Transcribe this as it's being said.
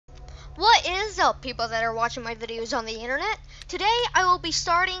What is up, people that are watching my videos on the internet? Today I will be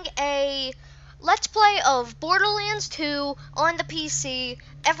starting a Let's Play of Borderlands 2 on the PC,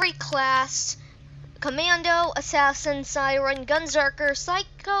 every class, Commando, Assassin, Siren, Gunzerker,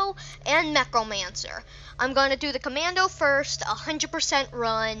 Psycho, and Necromancer. I'm going to do the Commando first, 100%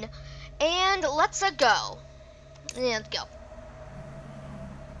 run, and let's go. And go.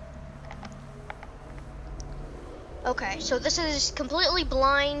 Okay, so this is completely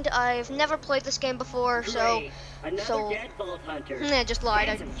blind. I've never played this game before, so just lied.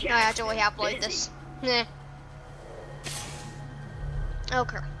 I actually have played this. Nah.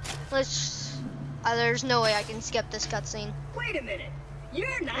 Okay, let's. There's no way I can skip this cutscene. Wait a minute,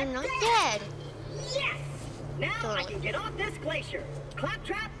 you're not dead. Yes. Now Totally. I can get off this glacier.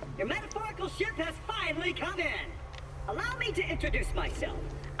 Claptrap, your metaphorical ship has finally come in. Allow me to introduce myself.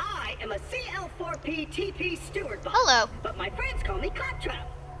 I am a CL4P TP steward bot. Hello. But my friends call me Claptrap.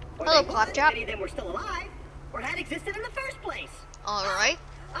 Or Hello, they would Claptrap. if any of them were still alive, or had existed in the first place. Alright.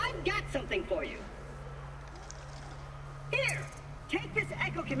 I've got something for you. Here, take this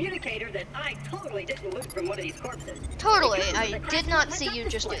echo communicator that I totally didn't loot from one of these corpses. Totally, It comes I with a did crash not heads see up you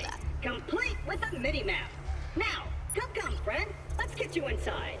just do display, that. Complete with a mini-map. Now, come, friend. Let's get you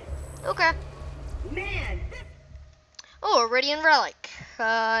inside. Okay. Man, this... Oh, Iridian Relic.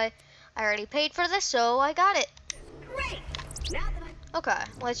 I already paid for this, so I got it. Great! Now that I... Okay,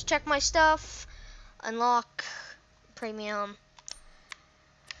 let's check my stuff. Unlock. Premium.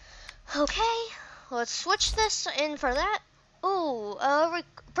 Okay, let's switch this in for that. Oh,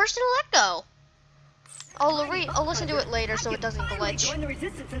 personal echo. I'll listen to it later so it doesn't glitch. Join the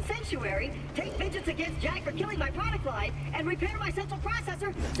Resistance and Sanctuary, take vengeance against Jack for killing my product line, and repair my central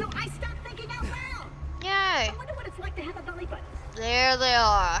processor so I stop thinking out loud. Yay! I wonder what it's like to have a belly button. There they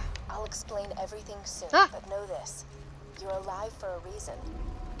are. I'll explain everything soon, Ah. but know this. You're alive for a reason,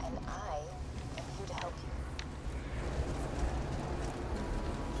 and I am here to help you.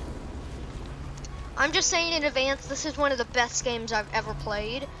 I'm just saying in advance, this is one of the best games I've ever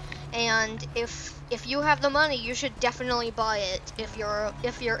played, and if you have the money, you should definitely buy it if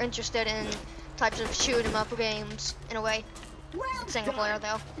you're interested in types of shoot 'em up games in a way. Well Single player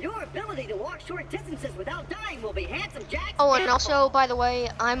though. Your ability to walk short distances without dying will be handsome, Jack. Oh, and also, by the way,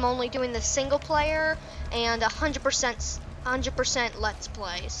 I'm only doing the single player and 100% Let's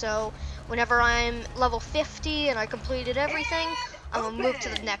Play. So whenever I'm level 50 and I completed everything, I'm gonna move to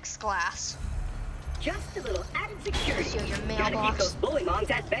the next class. Just a little added security. See your Gotta keep mailbox. those bully mongs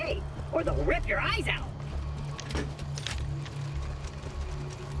at bay, or they'll rip your eyes out.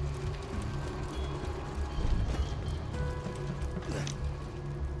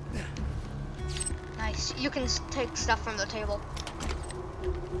 Nice. You can take stuff from the table.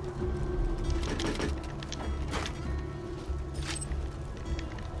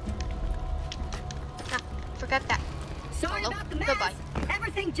 Ah, forget that. Sorry Hello. about the mess. Goodbye.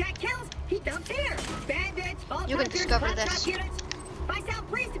 Everything Jack kills, he dumps here. Bandits, fault You can hunters, discover claptrap this. units. If I sound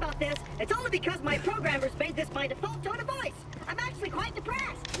pleased about this, it's only because my programmers made this my default tone of voice. I'm actually quite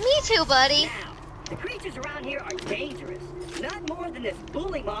depressed. Me too, buddy. Now, the creatures around here are dangerous. None more than this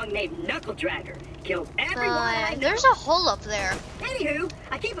bully mong named Knuckle Dragger. Killed everyone I know. There's a hole up there. Anywho,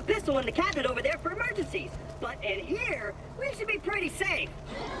 I keep a pistol in the cabinet over there for emergencies. But in here, we should be pretty safe.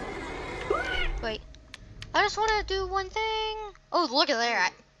 Wait. I just want to do one thing. Oh, look at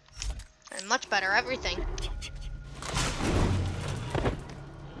that. And much better, everything.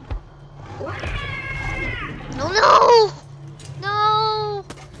 Oh no! No!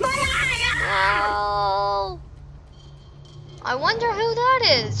 No! I wonder who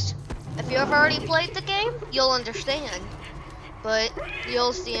that is. If you have already played the game, you'll understand. But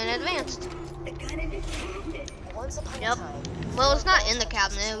you'll see in advance. Once upon Yep. a time, Well, it's not in the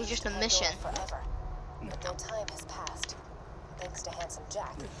cabinet, it was just a mission. forever. But their time has passed. Thanks to Handsome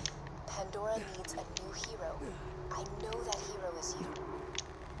Jack, Pandora needs a new hero. I know that hero is you.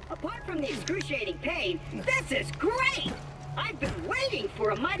 Apart from the excruciating pain, this is great! I've been waiting for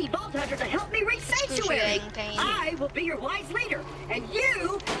a mighty vault hunter to help me reach Sanctuary. Excruciating pain. I will be your wise leader, and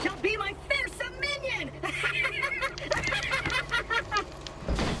you shall be my fearsome minion!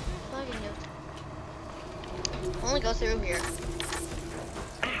 Only go through here.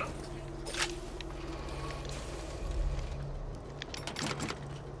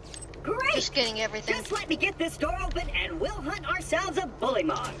 Great! Just getting everything. Just let me get this door open and we'll hunt ourselves a bully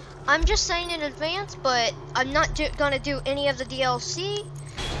mong. I'm just saying in advance, but I'm not gonna do any of the DLC.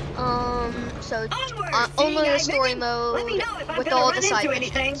 So Onward, only seeing-eye the story minion. Let me mode know if I'm with gonna all run the side into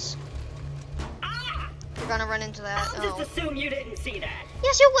anything. missions. Ah! We're gonna run into that. I'll just assume you didn't see that.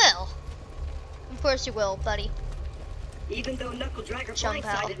 Yes, you will. Of course you will, buddy. Even though Knuckle Dragger Jump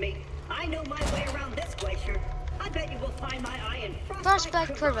out. blindsided me, I know my way around this glacier. I bet you will find my eye in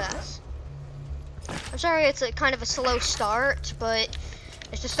Prospect crevasse. I'm sorry it's a kind of a slow start, but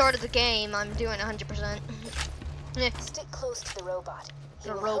it's the start of the game. I'm doing 100%. Stick close to the robot. He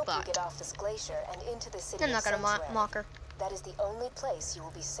The will help robot. you get off this glacier and into the city. I'm not gonna sanctuary. mock her. That is the only place you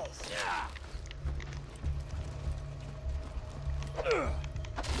will be safe.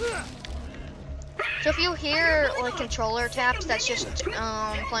 So if you hear like controller taps, that's just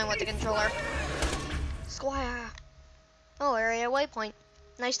playing with the controller. Squire. Oh, area waypoint.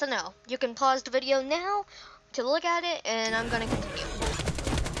 Nice to know. You can pause the video now to look at it, and I'm gonna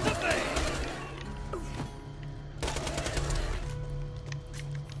continue.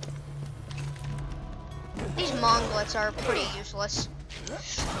 These monglets are pretty useless.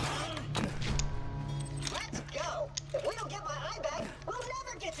 Let's go. If we don't get my eye back, we'll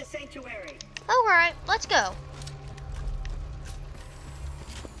never get to Sanctuary. Alright, let's go.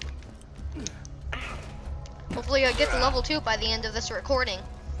 Hopefully I get to level 2 by the end of this recording.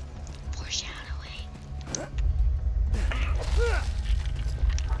 Foreshadowing.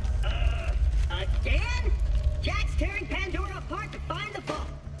 Again? Jack's tearing Pandora apart to find the vault.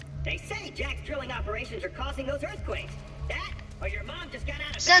 They say Jack's drilling operations are causing those earthquakes. That, or your mom just got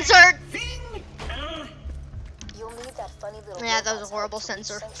out of Censored! bed. Zing! You'll need that funny little Yeah, that was a robot's horrible help to reach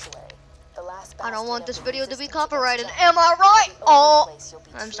censor. Sanctuary. The last I don't want this bastion of video to be resistance copyrighted. against Jack. Am I right? The only Oh! place you'll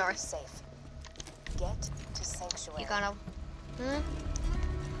be I'm truly sorry. Safe. Get to Sanctuary. You gotta...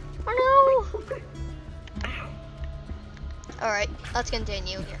 Oh no! Alright, let's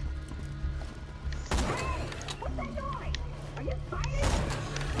continue here. What's that noise? Are you fighting?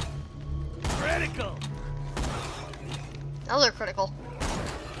 Critical. Another critical.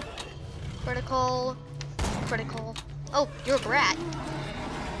 Critical. Critical. Oh, you're a brat.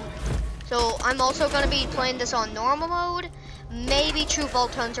 So I'm also gonna be playing this on normal mode, maybe True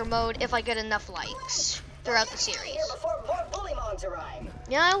Vault Hunter mode if I get enough likes throughout the series. Here before more bullymongs arrive.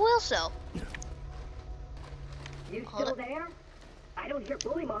 Yeah, I will so. You Hold still it. there? I don't hear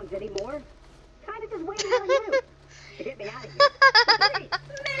bullymongs anymore. Kinda just waiting on you to get me out of here.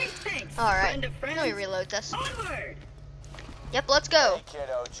 Many thanks. Alright, friend of friends. let me reload this. Onward! Yep, let's go. Hey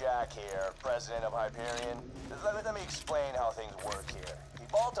kiddo, Jack here, president of Hyperion. Let me explain how things work here. The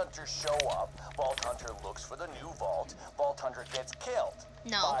Vault Hunters show up, Vault Hunter looks for the new vault, Vault Hunter gets killed.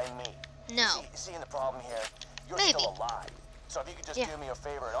 No. By me. No. See the problem here? You're Maybe. still alive. So if you could just Yeah. do me a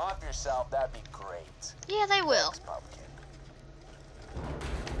favor and off yourself, that'd be great. Yeah, they will. Thanks, Pumpkin.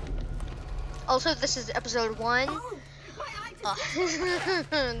 Also, this is episode 1. Oh, my eyes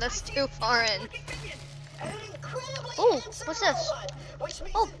Oh. That's too far in. Ooh, Ooh, what's this?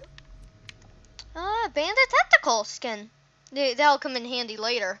 Oh. Bandit tactical skin. That'll come in handy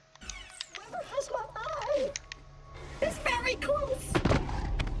later. Has my eye. It's very close.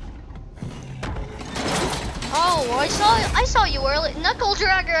 Oh, I saw you earlier. Knuckle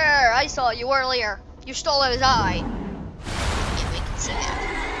Dragger! I saw you earlier. You stole his eye. Yeah, we can see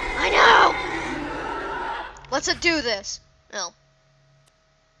that. I know! Let's do this. No.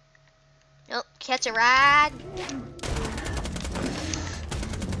 Nope, catch a ride.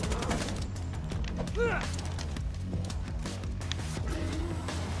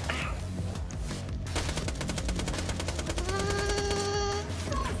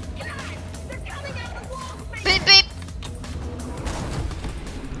 Beep beep.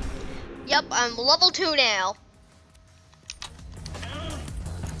 Yep, I'm level 2 now.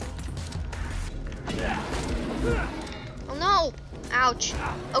 Oh no! Ouch.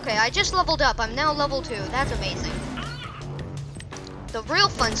 Okay, I just leveled up. I'm now level 2. That's amazing. The real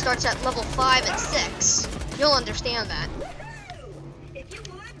fun starts at level 5 and 6. You'll understand that. If you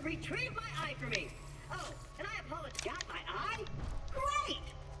would, retrieve my eye for me. Oh, and I apologize. Got my eye? Great!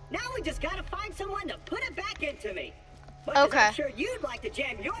 Now we just gotta find someone to put it back into me. But Okay. I'm sure you'd like to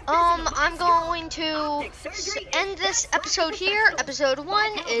jam your fist into I'm my going skull. to Optic surgery end is this just episode like here. professional. Episode 1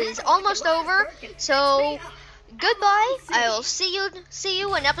 Like how is handle almost like a over. work and So fix me up. goodbye. I'll see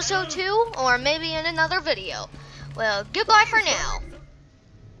you in episode 2 or maybe in another video. Well, goodbye for now.